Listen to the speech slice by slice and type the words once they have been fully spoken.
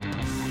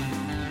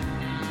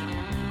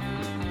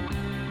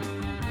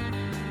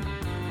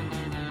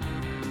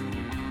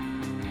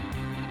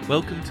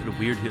Welcome to the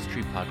Weird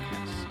History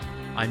Podcast.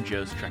 I'm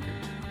Joe Strecker.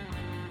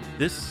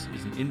 This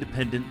is an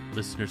independent,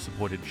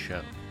 listener-supported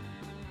show.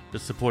 To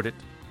support it,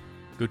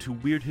 go to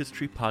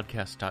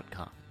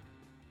weirdhistorypodcast.com.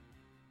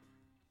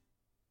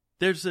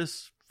 There's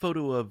this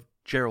photo of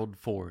Gerald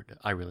Ford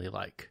I really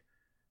like.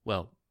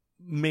 Well,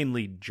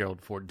 mainly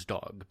Gerald Ford's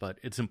dog, but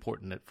it's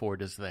important that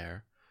Ford is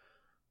there.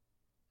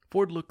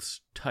 Ford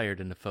looks tired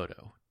in the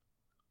photo.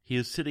 He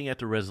is sitting at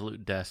the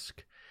Resolute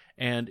desk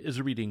and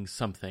is reading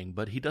something,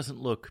 but he doesn't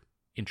look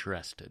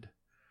interested.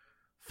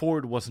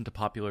 Ford wasn't a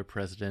popular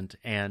president,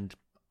 and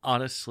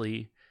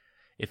honestly,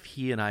 if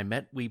he and I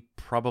met, we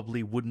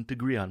probably wouldn't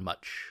agree on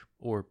much,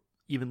 or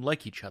even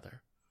like each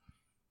other.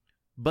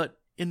 But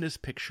in this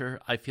picture,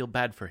 I feel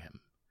bad for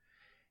him.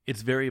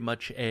 It's very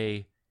much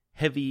a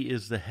heavy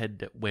is the head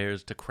that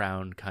wears the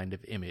crown kind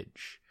of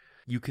image.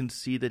 You can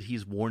see that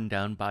he's worn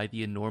down by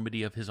the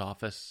enormity of his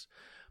office,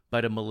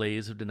 by the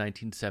malaise of the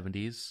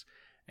 1970s,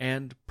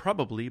 and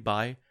probably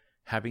by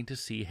having to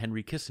see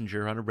Henry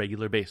Kissinger on a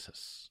regular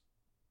basis.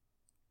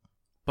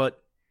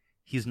 But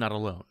he's not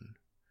alone.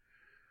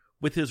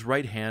 With his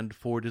right hand,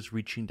 Ford is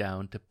reaching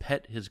down to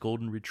pet his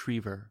golden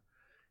retriever,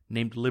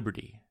 named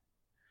Liberty.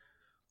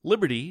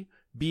 Liberty,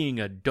 being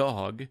a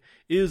dog,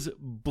 is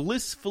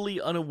blissfully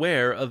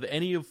unaware of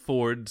any of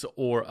Ford's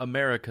or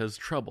America's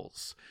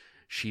troubles.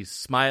 She's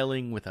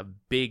smiling with a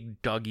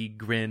big doggy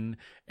grin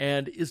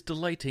and is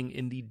delighting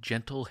in the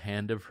gentle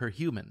hand of her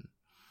human.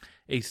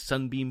 A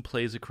sunbeam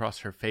plays across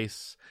her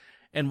face,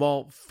 and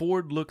while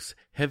Ford looks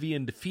heavy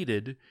and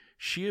defeated,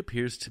 she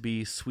appears to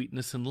be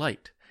sweetness and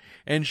light.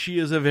 And she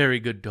is a very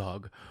good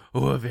dog.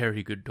 Oh, a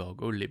very good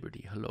dog. Oh,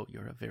 Liberty, hello,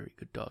 you're a very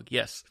good dog.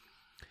 Yes,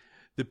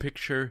 the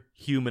picture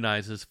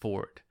humanizes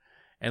Ford,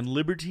 and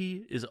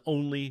Liberty is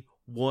only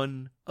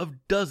one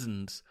of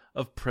dozens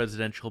of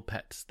presidential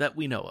pets that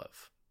we know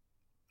of.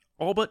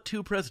 All but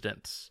two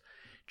presidents,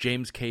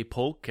 James K.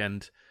 Polk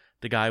and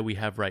the guy we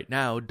have right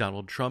now,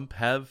 Donald Trump,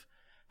 have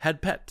had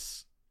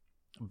pets.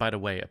 By the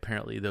way,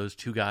 apparently those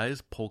two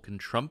guys, Polk and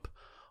Trump,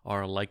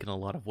 are alike in a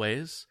lot of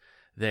ways.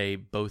 They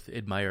both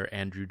admire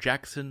Andrew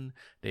Jackson,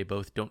 they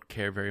both don't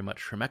care very much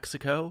for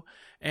Mexico,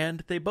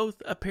 and they both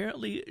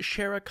apparently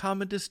share a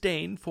common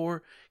disdain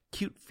for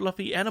cute,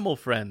 fluffy animal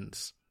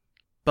friends.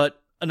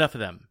 But enough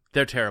of them.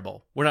 They're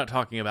terrible. We're not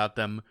talking about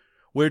them.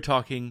 We're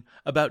talking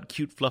about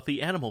cute,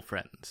 fluffy animal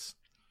friends.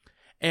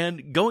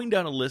 And going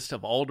down a list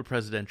of all the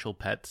presidential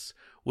pets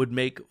would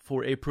make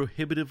for a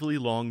prohibitively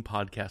long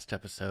podcast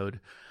episode,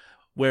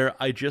 where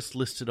I just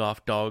listed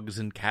off dogs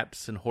and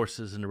cats and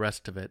horses and the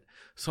rest of it,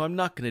 so I'm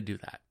not going to do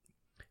that.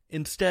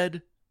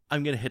 Instead,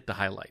 I'm going to hit the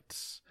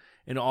highlights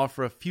and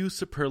offer a few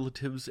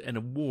superlatives and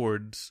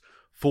awards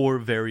for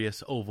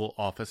various Oval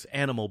Office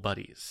animal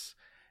buddies.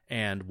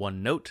 And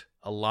one note,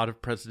 a lot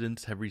of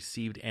presidents have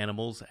received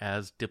animals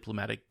as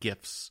diplomatic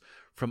gifts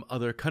from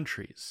other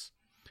countries.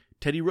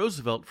 Teddy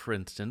Roosevelt, for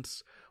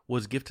instance,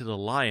 was gifted a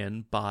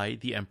lion by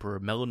the Emperor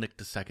Menelik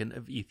II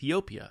of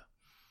Ethiopia.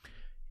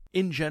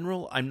 In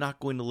general, I'm not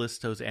going to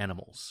list those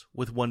animals,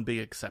 with one big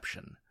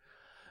exception.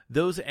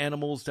 Those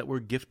animals that were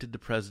gifted to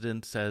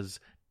presidents as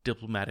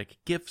diplomatic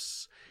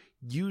gifts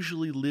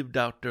usually lived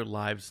out their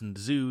lives in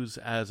zoos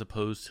as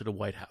opposed to the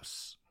White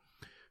House.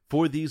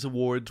 For these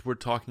awards, we're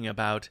talking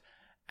about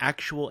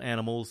actual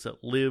animals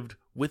that lived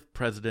with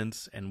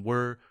presidents and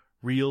were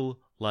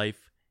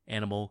real-life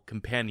animal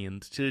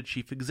companions to the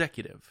chief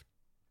executive.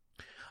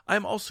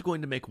 I'm also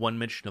going to make one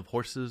mention of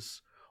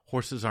horses.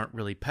 Horses aren't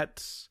really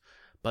pets,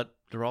 but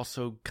they're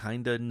also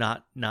kinda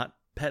not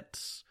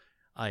pets.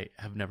 I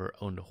have never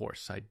owned a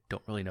horse. I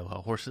don't really know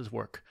how horses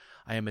work.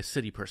 I am a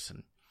city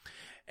person.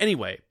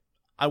 Anyway,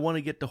 I want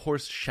to get the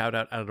horse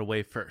shout-out out of the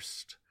way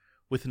first,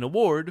 with an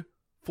award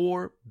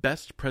for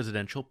Best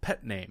Presidential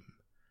Pet Name.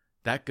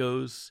 That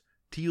goes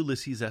to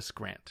Ulysses S.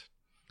 Grant.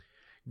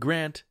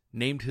 Grant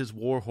named his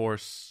war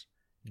horse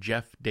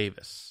Jeff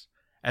Davis,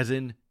 as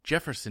in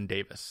Jefferson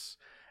Davis,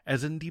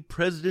 as in the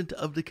President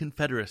of the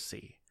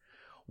Confederacy.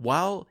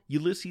 While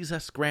Ulysses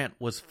S. Grant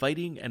was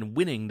fighting and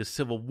winning the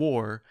Civil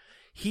War,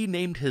 he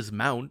named his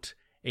mount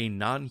a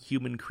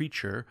non-human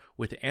creature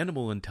with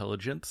animal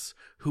intelligence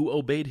who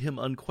obeyed him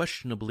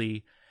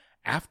unquestionably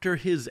after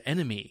his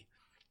enemy.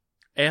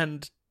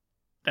 And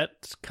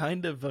that's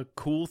kind of a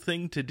cool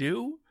thing to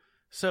do,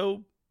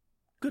 so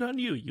good on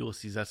you,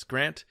 Ulysses S.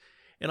 Grant.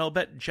 And I'll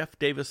bet Jeff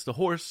Davis the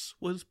horse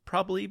was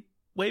probably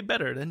way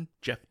better than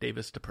Jeff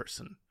Davis the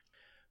person.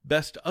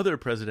 Best other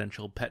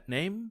presidential pet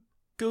name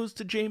goes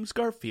to James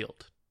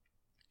Garfield.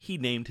 He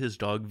named his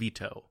dog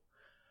Vito.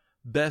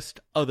 Best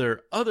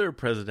other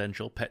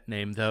presidential pet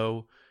name,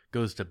 though,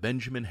 goes to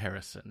Benjamin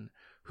Harrison,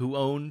 who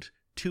owned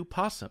 2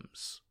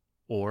 possums,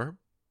 or,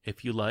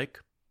 if you like,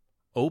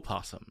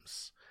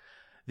 opossums.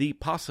 The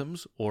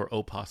possums, or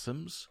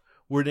opossums,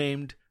 were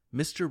named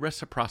Mr.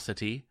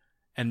 Reciprocity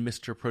and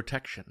Mr.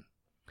 Protection.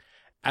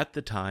 At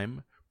the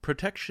time,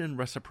 protection and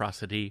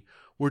reciprocity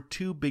were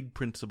 2 big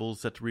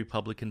principles that the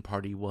Republican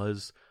Party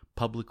was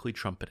publicly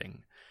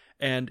trumpeting,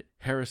 and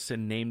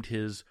Harrison named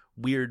his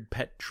weird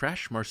pet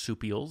trash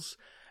marsupials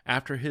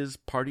after his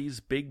party's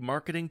big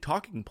marketing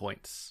talking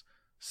points.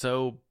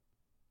 So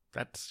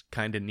that's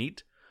kind of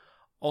neat.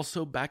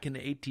 Also, back in the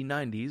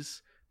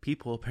 1890s,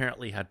 people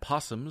apparently had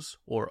possums,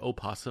 or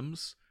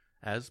opossums,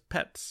 as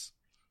pets.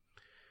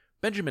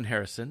 Benjamin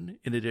Harrison,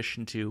 in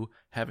addition to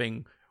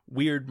having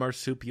weird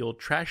marsupial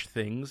trash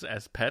things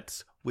as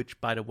pets,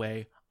 which, by the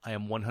way, I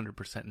am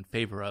 100% in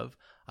favor of.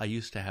 I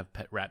used to have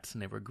pet rats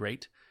and they were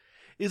great,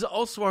 is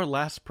also our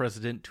last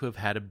president to have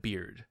had a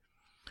beard.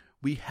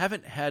 We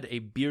haven't had a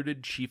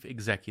bearded chief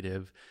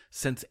executive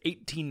since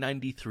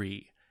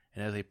 1893,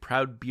 and as a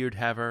proud beard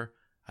haver,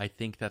 I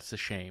think that's a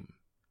shame.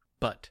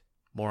 But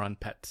more on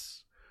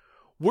pets.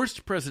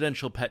 Worst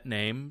presidential pet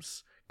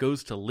names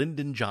goes to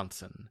Lyndon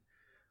Johnson.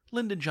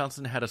 Lyndon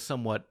Johnson had a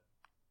somewhat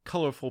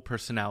colorful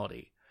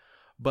personality,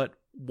 but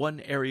one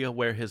area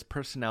where his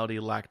personality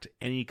lacked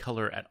any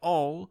color at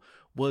all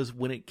was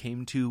when it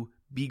came to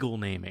beagle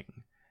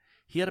naming.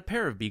 He had a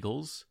pair of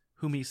beagles,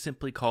 whom he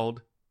simply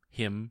called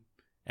him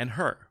and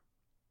her.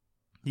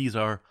 These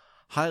are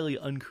highly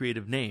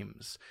uncreative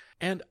names,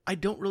 and I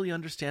don't really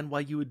understand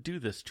why you would do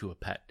this to a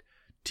pet,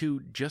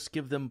 to just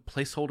give them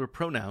placeholder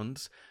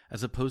pronouns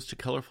as opposed to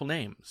colorful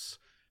names.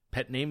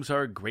 Pet names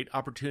are a great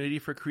opportunity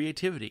for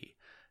creativity,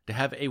 to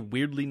have a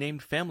weirdly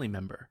named family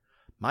member.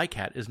 My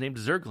cat is named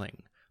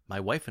Zergling. My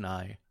wife and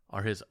I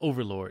are his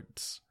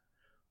overlords.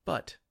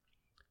 But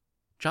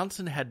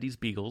Johnson had these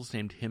beagles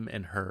named him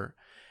and her,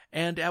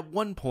 and at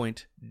one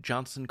point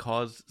Johnson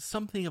caused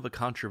something of a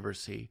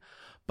controversy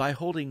by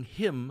holding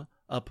him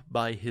up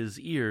by his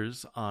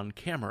ears on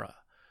camera.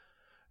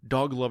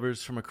 Dog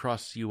lovers from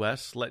across the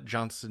U.S. let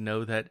Johnson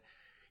know that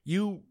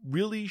you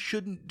really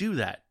shouldn't do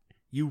that.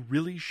 You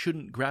really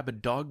shouldn't grab a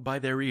dog by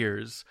their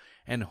ears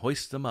and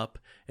hoist them up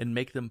and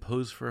make them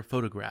pose for a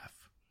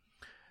photograph.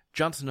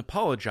 Johnson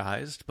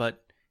apologized,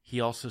 but he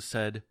also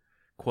said,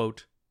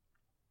 quote,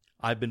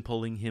 "I've been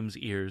pulling him's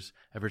ears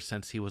ever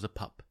since he was a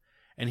pup,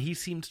 and he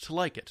seems to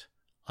like it,"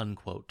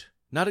 unquote.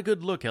 Not a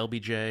good look,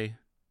 LBJ.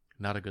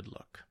 Not a good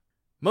look.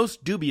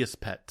 Most dubious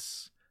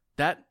pets.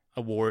 That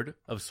award,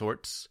 of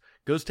sorts,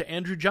 goes to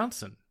Andrew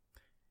Johnson.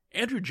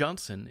 Andrew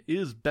Johnson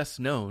is best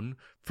known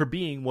for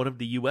being one of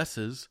the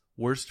U.S.'s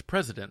worst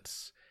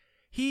presidents.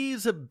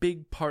 He's a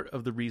big part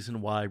of the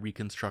reason why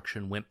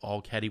Reconstruction went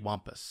all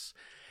cattywampus,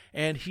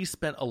 and he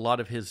spent a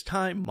lot of his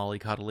time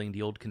mollycoddling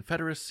the old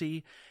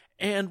Confederacy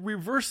and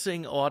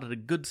reversing a lot of the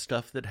good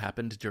stuff that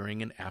happened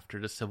during and after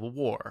the Civil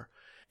War.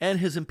 And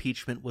his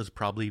impeachment was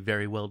probably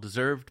very well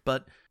deserved,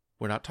 but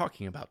we're not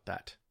talking about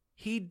that.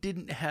 He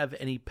didn't have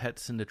any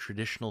pets in the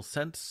traditional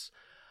sense,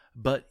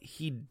 but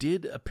he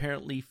did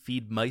apparently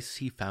feed mice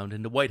he found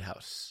in the White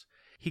House.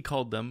 He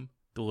called them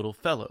the little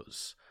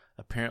fellows,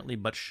 apparently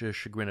much to the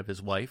chagrin of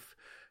his wife,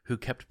 who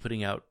kept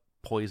putting out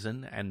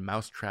poison and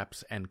mouse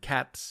traps and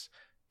cats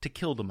to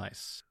kill the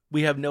mice.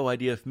 We have no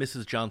idea if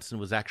Mrs. Johnson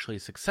was actually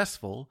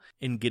successful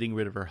in getting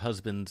rid of her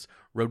husband's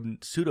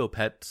rodent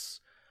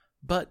pseudo-pets,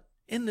 but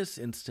in this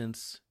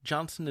instance,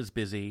 Johnson is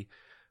busy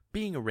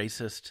being a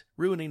racist,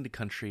 ruining the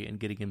country, and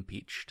getting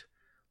impeached.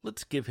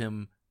 Let's give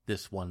him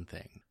this one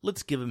thing.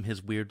 Let's give him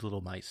his weird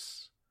little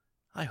mice.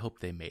 I hope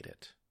they made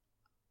it.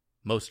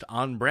 Most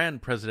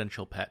on-brand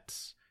presidential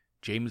pets.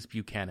 James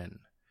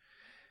Buchanan.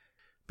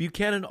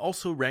 Buchanan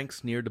also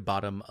ranks near the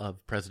bottom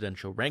of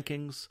presidential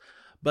rankings,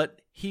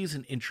 but he's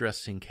an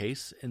interesting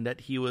case in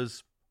that he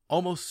was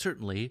almost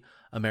certainly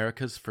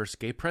America's first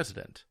gay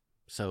president.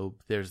 So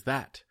there's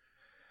that.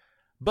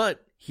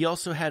 But he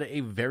also had a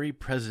very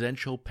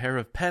presidential pair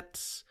of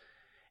pets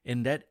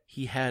in that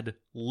he had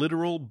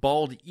literal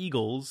bald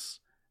eagles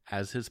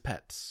as his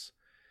pets.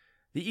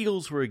 The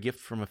eagles were a gift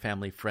from a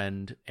family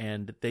friend,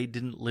 and they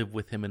didn't live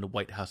with him in the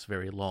White House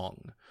very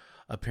long.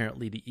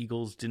 Apparently the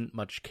eagles didn't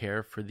much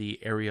care for the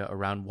area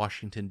around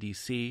Washington,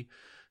 D.C.,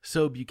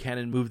 so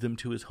Buchanan moved them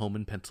to his home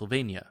in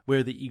Pennsylvania,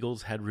 where the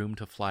eagles had room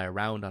to fly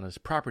around on his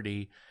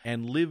property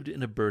and lived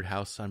in a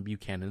birdhouse on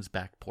Buchanan's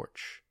back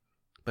porch.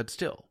 But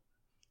still,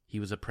 he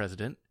was a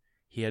president.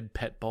 He had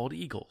pet bald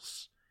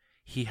eagles.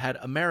 He had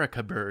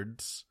America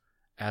birds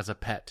as a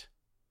pet.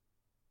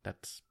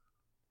 That's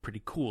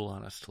pretty cool,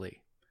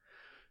 honestly.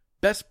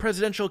 Best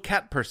presidential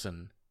cat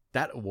person.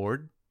 That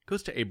award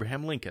goes to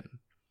Abraham Lincoln.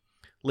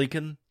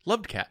 Lincoln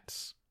loved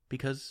cats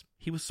because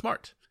he was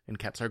smart, and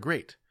cats are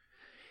great.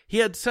 He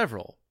had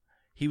several.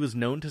 He was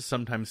known to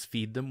sometimes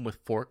feed them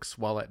with forks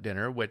while at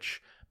dinner,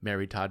 which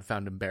Mary Todd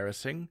found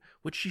embarrassing,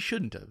 which she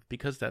shouldn't have,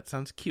 because that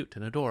sounds cute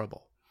and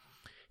adorable.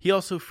 He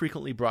also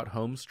frequently brought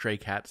home stray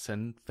cats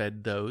and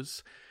fed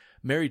those.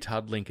 Mary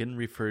Todd Lincoln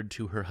referred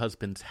to her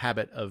husband's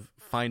habit of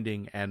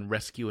finding and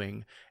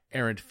rescuing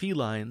errant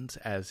felines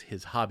as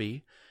his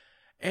hobby,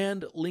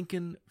 and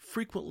Lincoln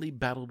frequently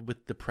battled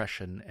with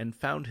depression and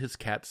found his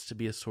cats to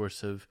be a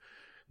source of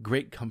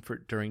great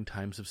comfort during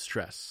times of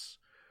stress.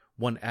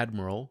 One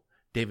admiral,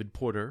 David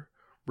Porter,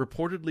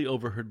 reportedly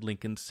overheard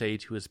Lincoln say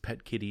to his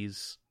pet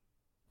kitties,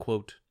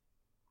 quote,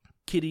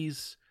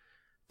 "Kitties,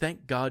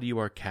 thank God you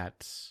are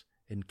cats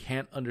and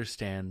can't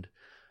understand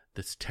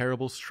this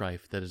terrible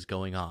strife that is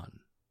going on,"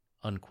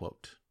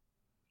 unquote.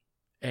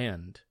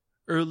 And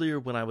earlier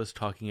when I was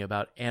talking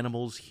about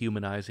animals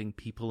humanizing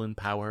people in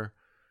power,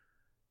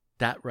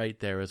 that right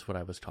there is what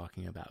I was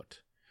talking about.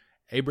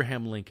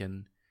 Abraham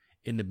Lincoln,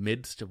 in the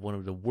midst of one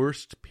of the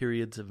worst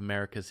periods of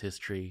America's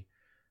history,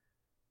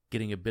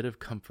 getting a bit of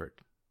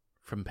comfort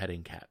from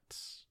petting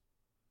cats.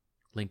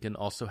 Lincoln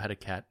also had a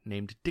cat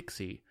named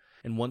Dixie,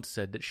 and once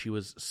said that she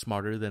was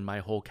smarter than my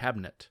whole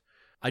cabinet.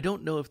 I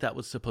don't know if that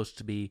was supposed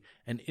to be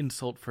an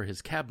insult for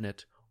his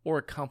cabinet or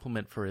a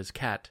compliment for his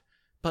cat,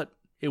 but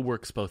it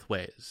works both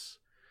ways.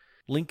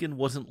 Lincoln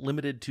wasn't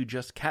limited to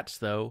just cats,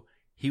 though.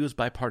 He was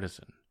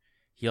bipartisan.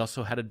 He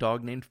also had a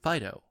dog named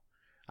Fido.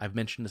 I've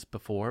mentioned this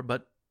before,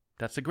 but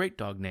that's a great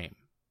dog name.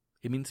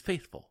 It means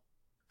faithful.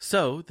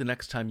 So, the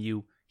next time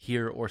you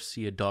hear or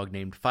see a dog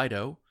named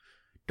Fido,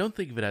 don't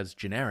think of it as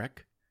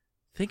generic.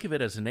 Think of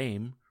it as a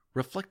name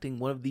reflecting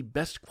one of the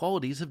best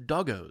qualities of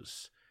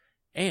doggos,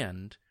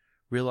 and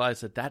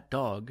realize that that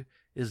dog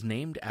is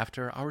named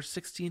after our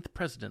 16th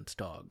president's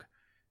dog,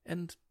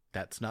 and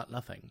that's not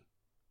nothing.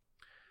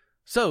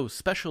 So,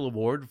 special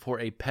award for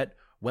a pet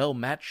well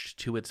matched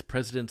to its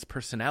president's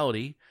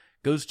personality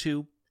goes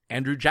to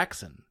Andrew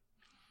Jackson.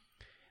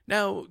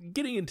 Now,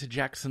 getting into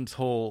Jackson's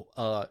whole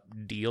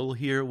deal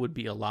here would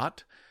be a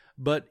lot,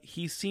 but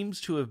he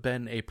seems to have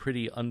been a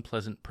pretty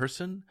unpleasant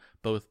person,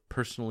 both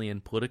personally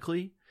and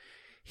politically.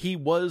 He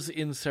was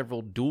in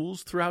several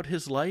duels throughout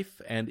his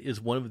life and is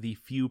one of the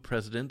few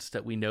presidents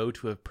that we know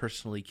to have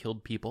personally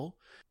killed people.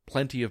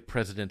 Plenty of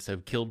presidents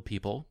have killed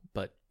people,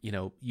 but,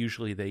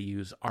 usually they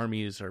use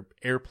armies or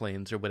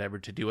airplanes or whatever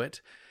to do it.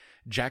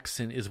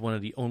 Jackson is one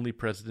of the only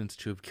presidents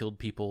to have killed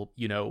people,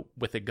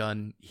 with a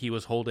gun he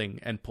was holding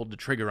and pulled the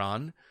trigger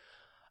on.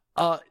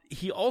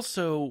 He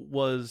also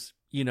was,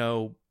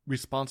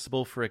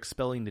 responsible for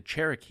expelling the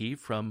Cherokee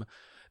from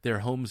their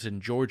homes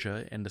in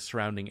Georgia and the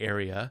surrounding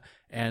area,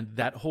 and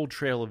that whole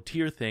Trail of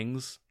Tear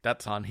things,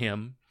 that's on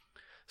him.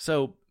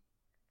 So,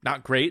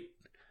 not great.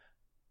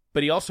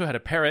 But he also had a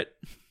parrot,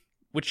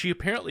 which he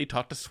apparently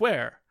taught to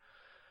swear.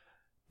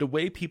 The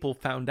way people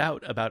found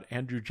out about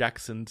Andrew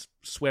Jackson's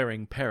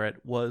swearing parrot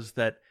was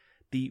that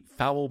the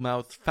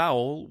foul-mouthed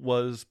fowl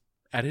was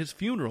at his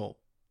funeral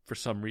for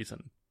some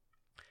reason.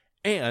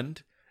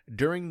 And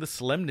during the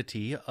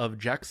solemnity of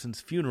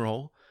Jackson's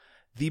funeral,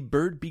 the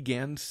bird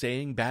began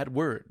saying bad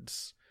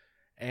words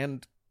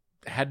and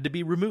had to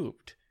be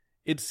removed.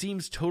 It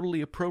seems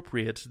totally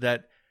appropriate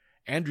that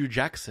Andrew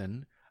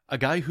Jackson, a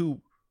guy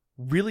who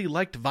really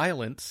liked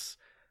violence,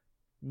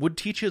 would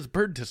teach his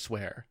bird to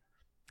swear.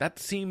 That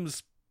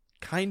seems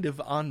kind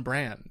of on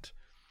brand.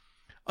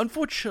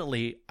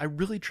 Unfortunately, I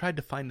really tried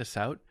to find this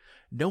out.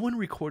 No one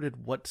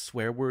recorded what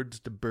swear words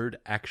the bird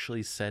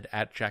actually said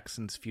at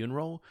Jackson's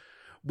funeral.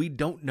 We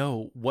don't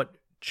know what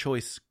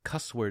choice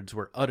cuss words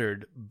were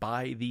uttered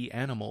by the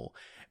animal,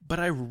 but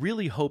I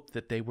really hope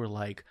that they were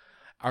like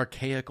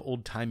archaic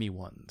old-timey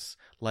ones,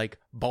 like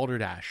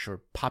balderdash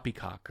or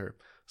poppycock or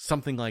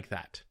something like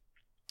that.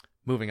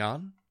 Moving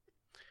on.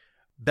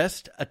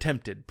 Best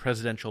attempted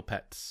presidential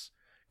pets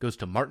goes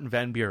to Martin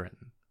Van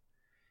Buren.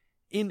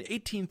 In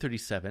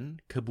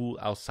 1837, Kabul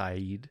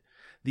al-Said,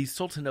 the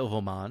Sultan of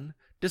Oman,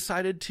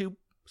 decided to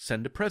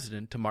send a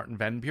president to Martin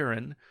Van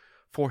Buren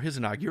for his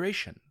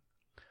inauguration.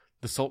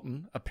 The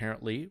Sultan,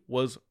 apparently,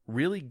 was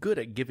really good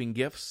at giving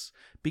gifts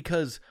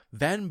because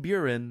Van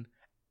Buren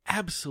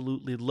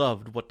absolutely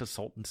loved what the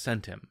Sultan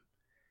sent him.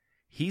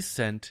 He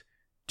sent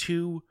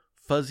 2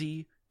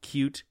 fuzzy,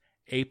 cute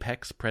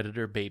apex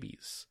predator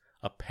babies,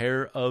 a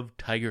pair of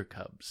tiger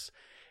cubs,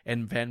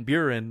 and Van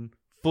Buren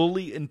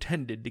fully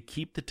intended to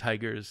keep the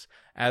tigers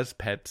as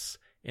pets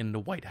in the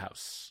White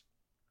House.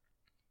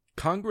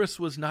 Congress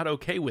was not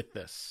okay with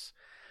this.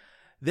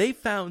 They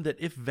found that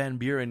if Van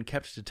Buren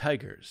kept the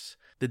tigers,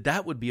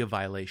 that would be a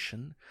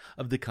violation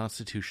of the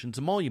Constitution's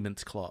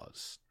Emoluments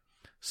Clause.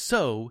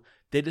 So,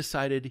 they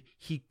decided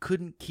he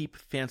couldn't keep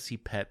fancy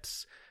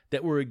pets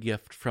that were a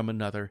gift from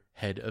another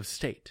head of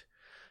state.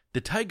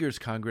 The tigers,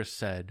 Congress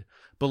said,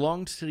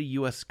 belonged to the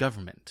U.S.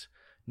 government,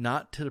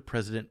 not to the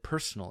president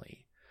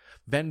personally.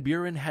 Van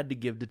Buren had to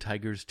give the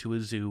tigers to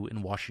a zoo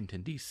in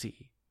Washington,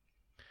 D.C.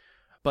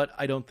 But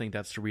I don't think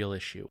that's the real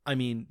issue. I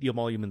mean, the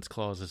Emoluments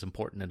Clause is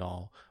important and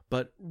all,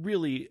 but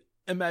really,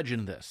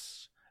 imagine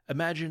this.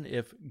 Imagine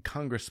if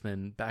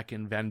congressmen back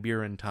in Van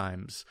Buren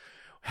times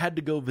had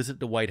to go visit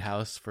the White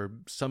House for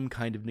some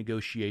kind of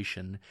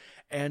negotiation,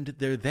 and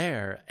they're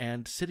there,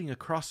 and sitting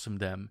across from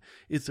them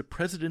is the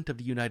President of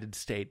the United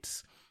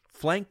States,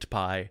 flanked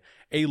by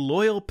a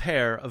loyal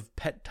pair of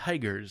pet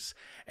tigers,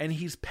 and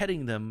he's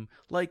petting them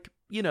like,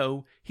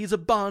 he's a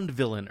Bond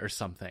villain or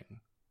something.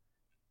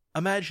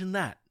 Imagine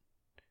that.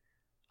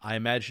 I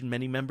imagine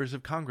many members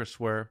of Congress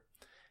were,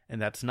 and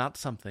that's not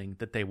something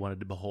that they wanted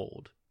to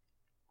behold.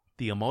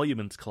 The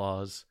Emoluments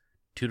Clause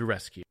to the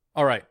rescue.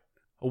 All right,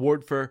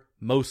 award for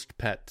most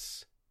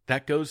pets.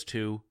 That goes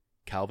to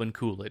Calvin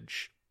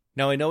Coolidge.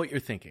 Now, I know what you're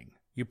thinking.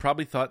 You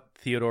probably thought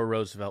Theodore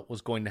Roosevelt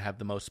was going to have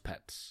the most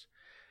pets.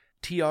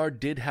 TR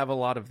did have a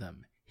lot of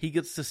them. He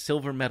gets the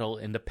silver medal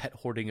in the pet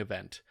hoarding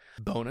event.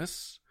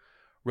 Bonus,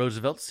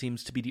 Roosevelt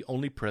seems to be the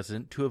only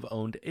president to have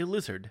owned a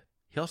lizard.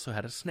 he also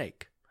had a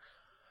snake.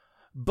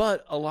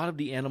 But a lot of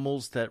the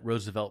animals that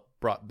Roosevelt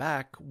brought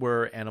back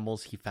were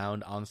animals he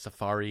found on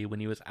safari when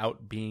he was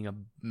out being a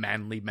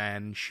manly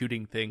man,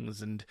 shooting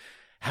things and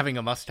having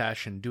a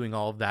mustache and doing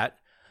all of that.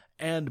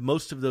 And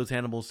most of those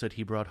animals that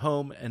he brought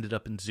home ended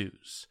up in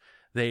zoos.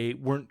 They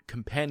weren't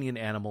companion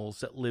animals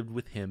that lived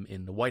with him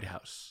in the White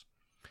House.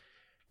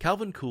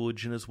 Calvin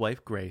Coolidge and his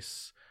wife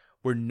Grace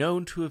were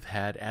known to have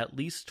had at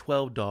least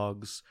 12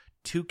 dogs,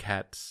 2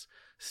 cats,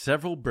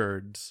 several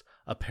birds,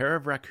 a pair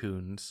of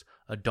raccoons,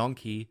 a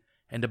donkey,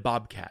 and a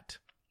bobcat.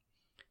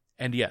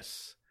 And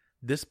yes,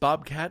 this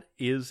bobcat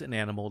is an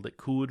animal that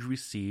Coolidge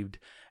received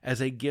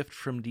as a gift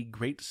from the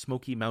Great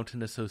Smoky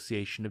Mountain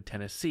Association of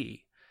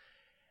Tennessee.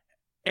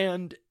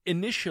 And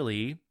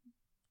initially,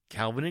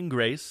 Calvin and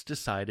Grace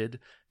decided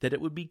that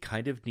it would be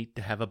kind of neat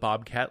to have a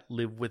bobcat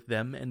live with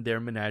them and their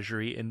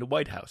menagerie in the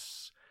White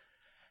House.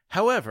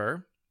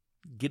 However,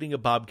 getting a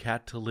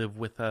bobcat to live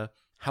with a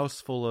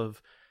house full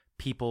of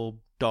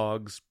people,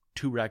 dogs,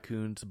 2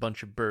 raccoons, a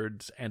bunch of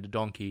birds, and a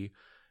donkey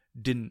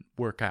didn't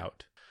work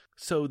out.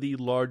 So the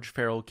large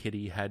feral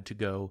kitty had to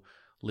go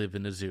live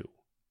in a zoo.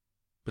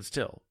 But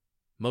still,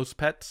 most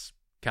pets,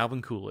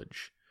 Calvin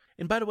Coolidge.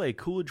 And by the way,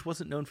 Coolidge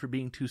wasn't known for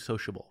being too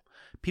sociable.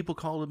 People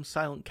called him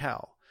Silent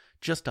Cal.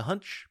 Just a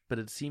hunch, but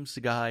it seems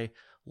the guy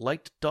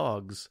liked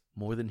dogs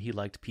more than he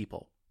liked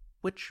people.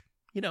 Which,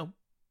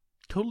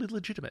 totally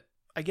legitimate.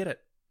 I get it.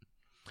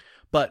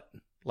 But,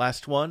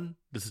 last one,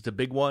 this is the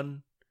big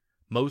one.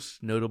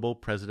 Most notable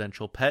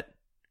presidential pet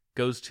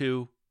goes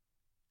to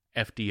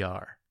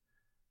FDR.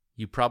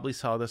 You probably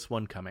saw this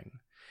one coming.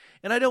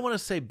 And I don't want to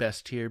say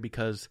best here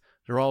because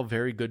they're all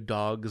very good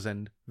dogs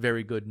and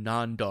very good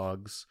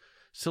non-dogs.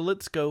 So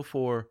let's go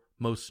for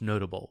most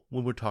notable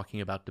when we're talking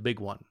about the big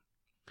one.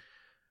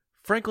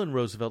 Franklin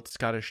Roosevelt's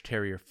Scottish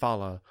Terrier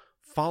Fala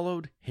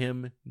followed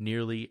him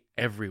nearly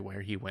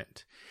everywhere he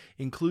went,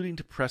 including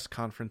to press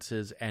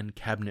conferences and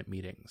cabinet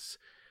meetings.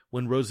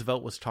 When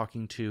Roosevelt was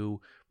talking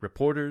to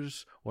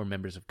reporters or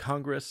members of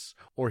Congress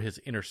or his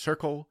inner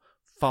circle,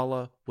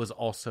 Fala was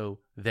also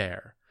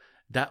there.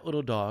 That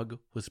little dog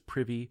was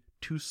privy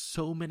to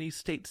so many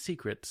state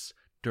secrets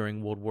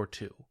during World War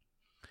II.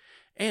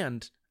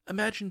 And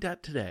imagine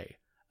that today.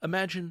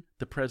 Imagine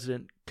the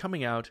president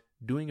coming out,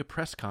 doing a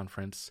press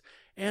conference,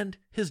 and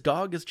his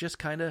dog is just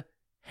kind of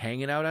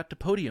hanging out at the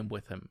podium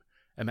with him.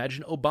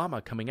 Imagine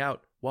Obama coming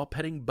out while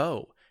petting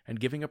Bo and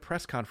giving a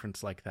press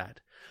conference like that.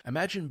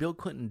 Imagine Bill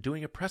Clinton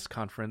doing a press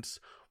conference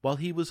while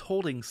he was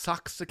holding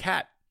Socks the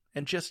cat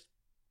and just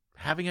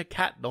having a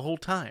cat the whole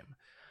time.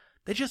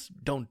 They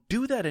just don't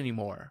do that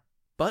anymore.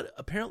 But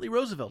apparently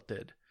Roosevelt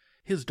did.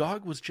 His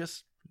dog was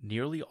just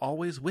nearly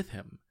always with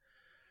him.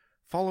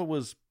 Fala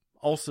was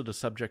also the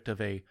subject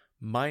of a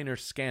minor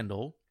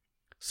scandal.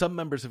 Some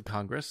members of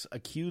Congress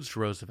accused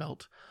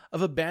Roosevelt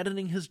of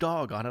abandoning his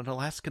dog on an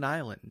Alaskan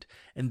island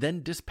and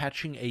then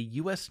dispatching a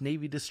U.S.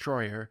 Navy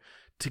destroyer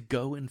to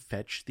go and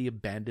fetch the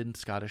abandoned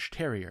Scottish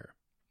Terrier.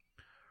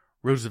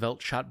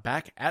 Roosevelt shot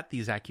back at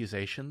these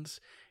accusations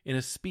in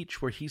a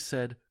speech where he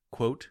said,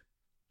 quote,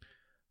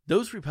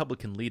 "Those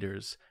Republican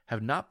leaders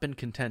have not been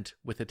content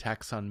with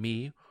attacks on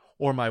me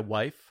or my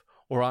wife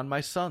or on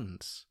my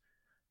sons.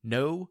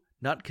 No,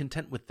 not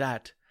content with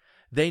that,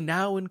 they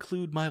now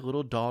include my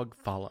little dog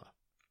Fala.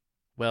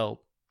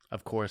 Well,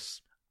 of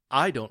course,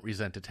 I don't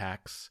resent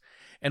attacks,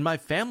 and my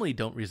family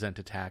don't resent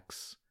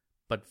attacks,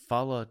 but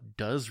Fala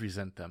does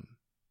resent them.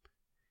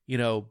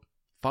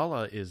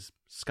 Fala is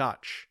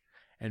Scotch,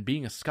 and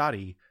being a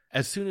Scottie,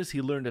 as soon as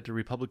he learned that the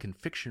Republican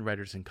fiction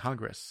writers in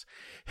Congress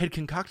had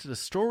concocted a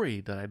story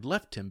that I'd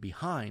left him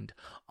behind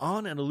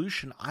on an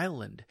Aleutian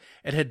island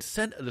and had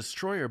sent a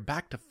destroyer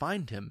back to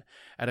find him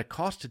at a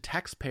cost to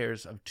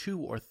taxpayers of $2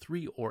 or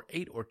 $3 or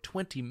 $8 or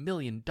 $20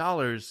 million,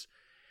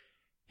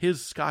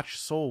 his Scotch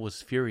soul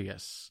was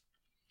furious.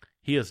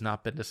 He has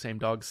not been the same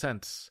dog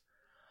since.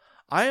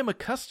 I am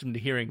accustomed to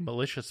hearing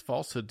malicious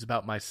falsehoods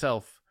about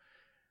myself,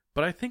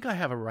 but I think I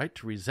have a right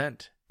to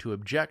resent, to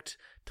object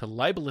to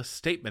libelous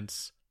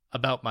statements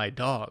about my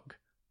dog."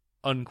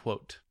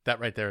 Unquote. That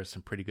right there is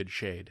some pretty good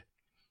shade.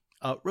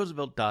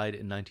 Roosevelt died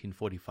in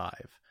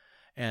 1945,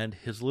 and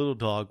his little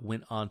dog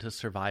went on to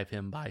survive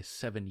him by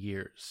 7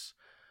 years.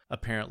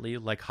 Apparently,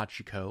 like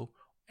Hachiko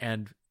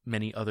and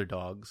many other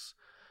dogs,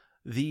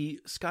 the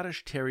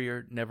Scottish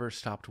Terrier never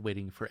stopped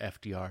waiting for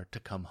FDR to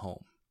come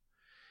home.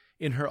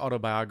 In her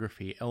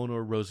autobiography,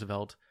 Eleanor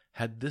Roosevelt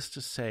had this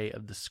to say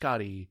of the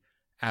Scottie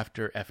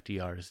after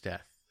FDR's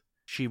death.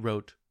 She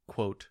wrote,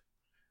 quote,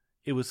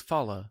 "It was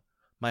Fala,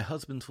 my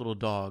husband's little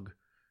dog,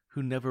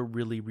 who never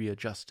really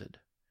readjusted.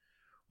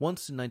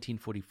 Once in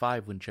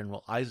 1945, when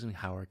General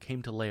Eisenhower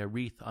came to lay a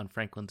wreath on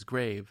Franklin's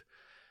grave,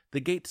 the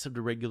gates of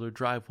the regular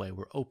driveway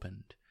were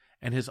opened,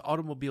 and his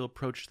automobile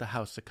approached the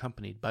house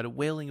accompanied by the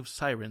wailing of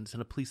sirens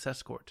and a police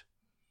escort.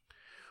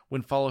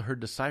 When Fala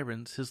heard the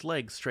sirens, his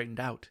legs straightened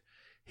out,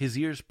 his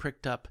ears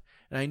pricked up,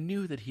 and I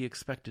knew that he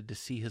expected to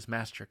see his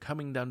master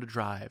coming down the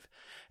drive,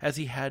 as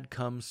he had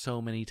come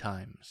so many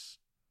times.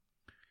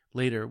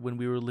 Later, when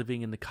we were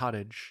living in the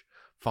cottage,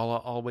 Fala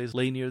always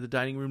lay near the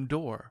dining room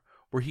door,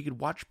 where he could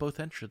watch both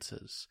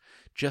entrances,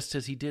 just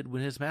as he did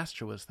when his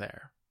master was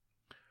there.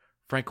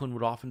 Franklin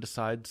would often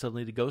decide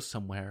suddenly to go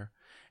somewhere,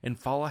 and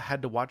Fala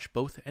had to watch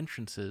both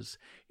entrances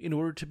in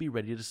order to be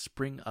ready to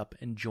spring up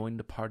and join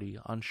the party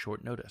on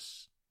short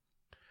notice.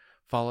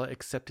 Fala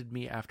accepted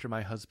me after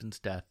my husband's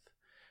death,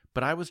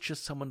 but I was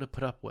just someone to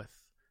put up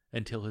with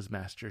until his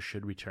master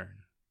should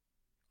return."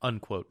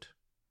 Unquote.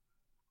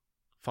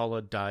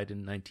 Fala died in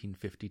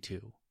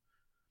 1952.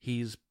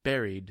 He's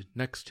buried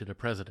next to the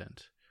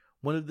president,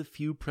 one of the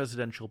few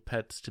presidential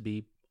pets to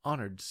be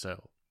honored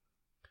so.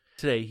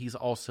 Today, he's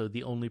also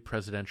the only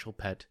presidential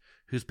pet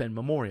who's been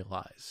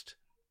memorialized.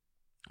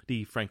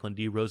 The Franklin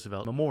D.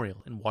 Roosevelt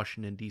Memorial in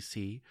Washington,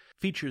 D.C.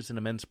 features an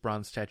immense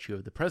bronze statue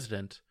of the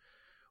president,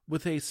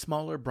 with a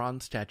smaller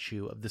bronze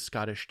statue of the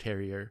Scottish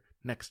Terrier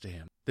next to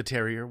him. The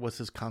Terrier was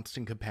his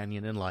constant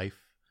companion in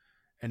life,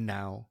 and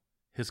now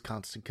his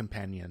constant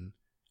companion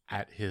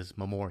at his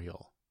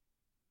memorial.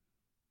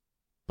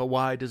 But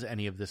why does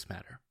any of this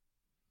matter?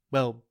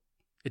 Well,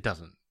 it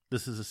doesn't.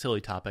 This is a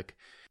silly topic.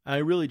 I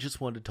really just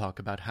wanted to talk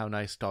about how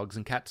nice dogs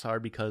and cats are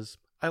because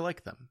I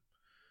like them.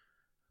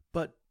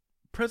 But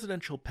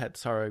presidential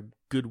pets are a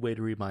good way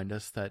to remind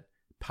us that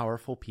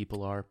powerful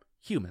people are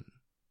human.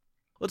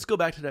 Let's go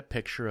back to that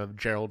picture of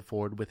Gerald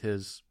Ford with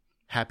his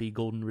happy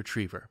golden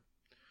retriever.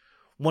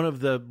 One of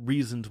the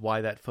reasons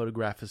why that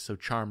photograph is so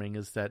charming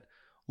is that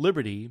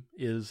Liberty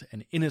is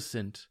an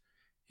innocent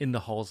in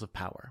the halls of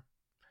power.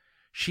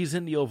 She's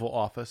in the Oval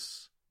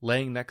Office,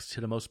 laying next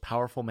to the most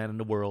powerful man in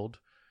the world,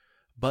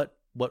 but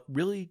what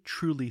really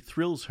truly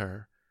thrills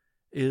her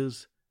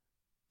is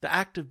the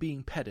act of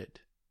being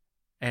petted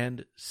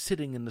and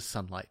sitting in the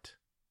sunlight.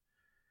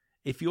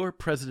 If you're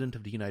President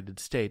of the United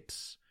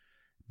States,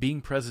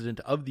 being President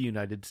of the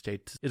United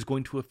States is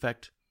going to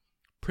affect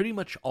pretty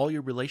much all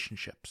your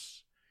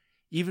relationships,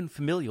 even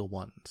familial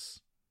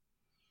ones.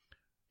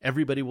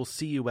 Everybody will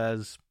see you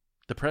as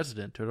the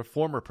president or the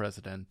former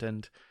president,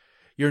 and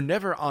you're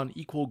never on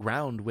equal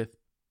ground with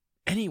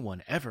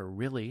anyone ever,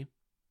 really.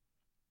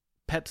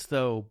 Pets,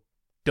 though,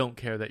 don't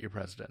care that you're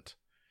president.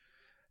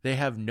 They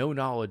have no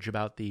knowledge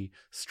about the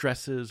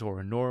stresses or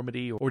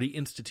enormity or the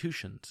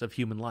institutions of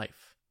human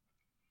life.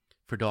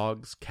 For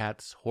dogs,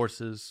 cats,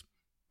 horses,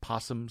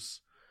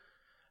 possums,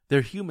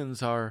 their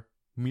humans are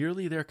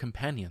merely their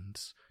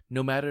companions,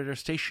 no matter their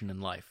station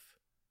in life,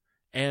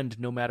 and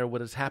no matter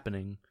what is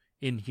happening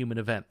in human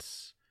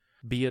events,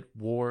 be it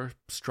war,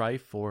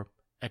 strife, or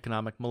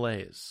economic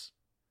malaise.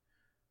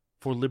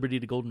 For Liberty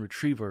the Golden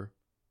Retriever,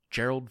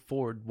 Gerald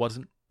Ford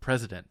wasn't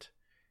president.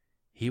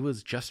 He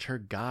was just her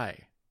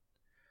guy.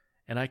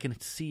 And I can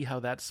see how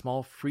that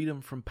small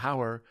freedom from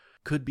power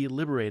could be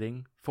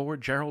liberating for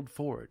Gerald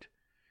Ford.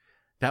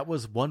 That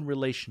was one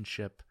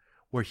relationship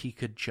where he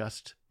could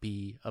just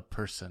be a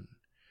person.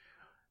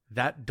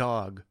 That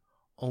dog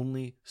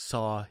only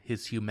saw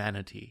his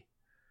humanity.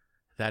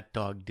 That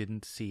dog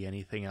didn't see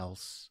anything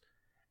else,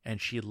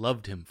 and she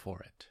loved him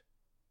for it.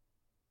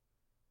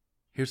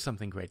 Here's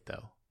something great,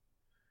 though.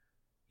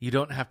 You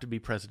don't have to be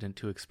president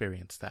to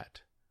experience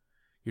that.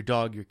 Your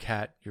dog, your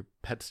cat, your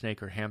pet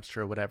snake or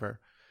hamster or whatever,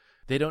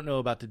 they don't know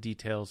about the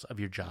details of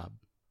your job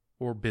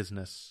or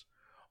business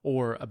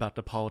or about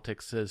the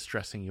politics that is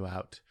stressing you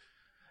out.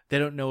 They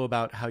don't know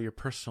about how your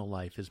personal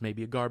life is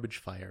maybe a garbage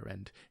fire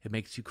and it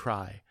makes you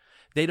cry.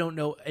 They don't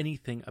know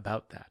anything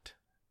about that.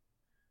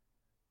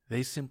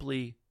 They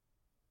simply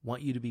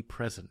want you to be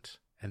present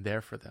and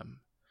there for them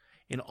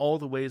in all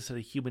the ways that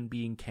a human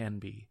being can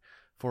be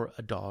for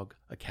a dog,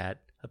 a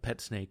cat, a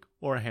pet snake,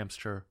 or a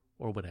hamster,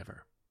 or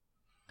whatever.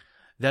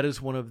 That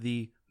is one of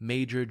the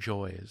major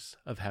joys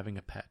of having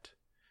a pet,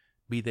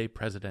 be they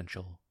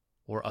presidential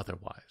or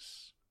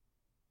otherwise.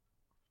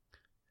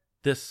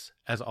 This,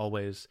 as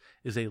always,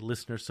 is a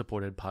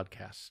listener-supported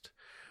podcast.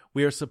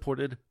 We are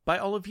supported by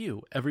all of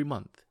you every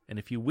month, and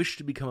if you wish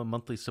to become a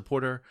monthly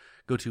supporter,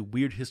 go to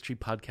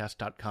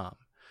weirdhistorypodcast.com.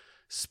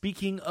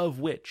 Speaking of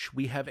which,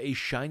 we have a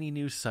shiny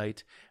new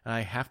site, and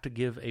I have to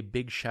give a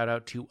big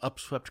shout-out to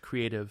Upswept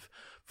Creative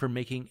for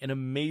making an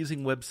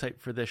amazing website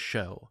for this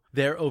show.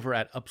 They're over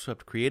at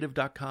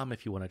upsweptcreative.com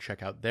if you want to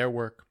check out their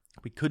work.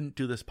 We couldn't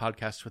do this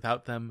podcast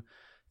without them.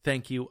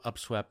 Thank you,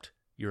 Upswept.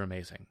 You're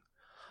amazing.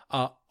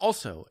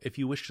 Also, if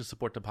you wish to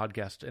support the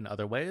podcast in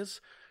other ways,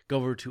 go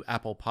over to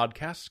Apple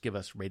Podcasts, give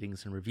us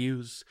ratings and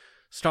reviews.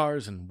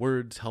 Stars and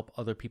words help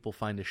other people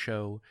find the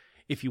show.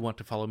 If you want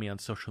to follow me on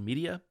social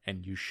media,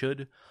 and you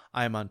should,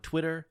 I am on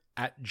Twitter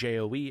at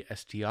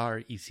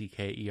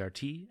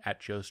JoeStreckert, at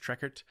Joe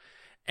Streckert,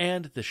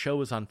 and the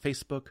show is on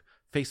Facebook,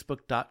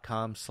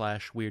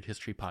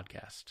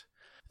 facebook.com/weirdhistorypodcast.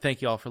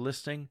 Thank you all for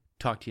listening.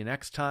 Talk to you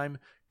next time.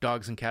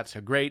 Dogs and cats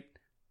are great.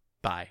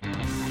 Bye.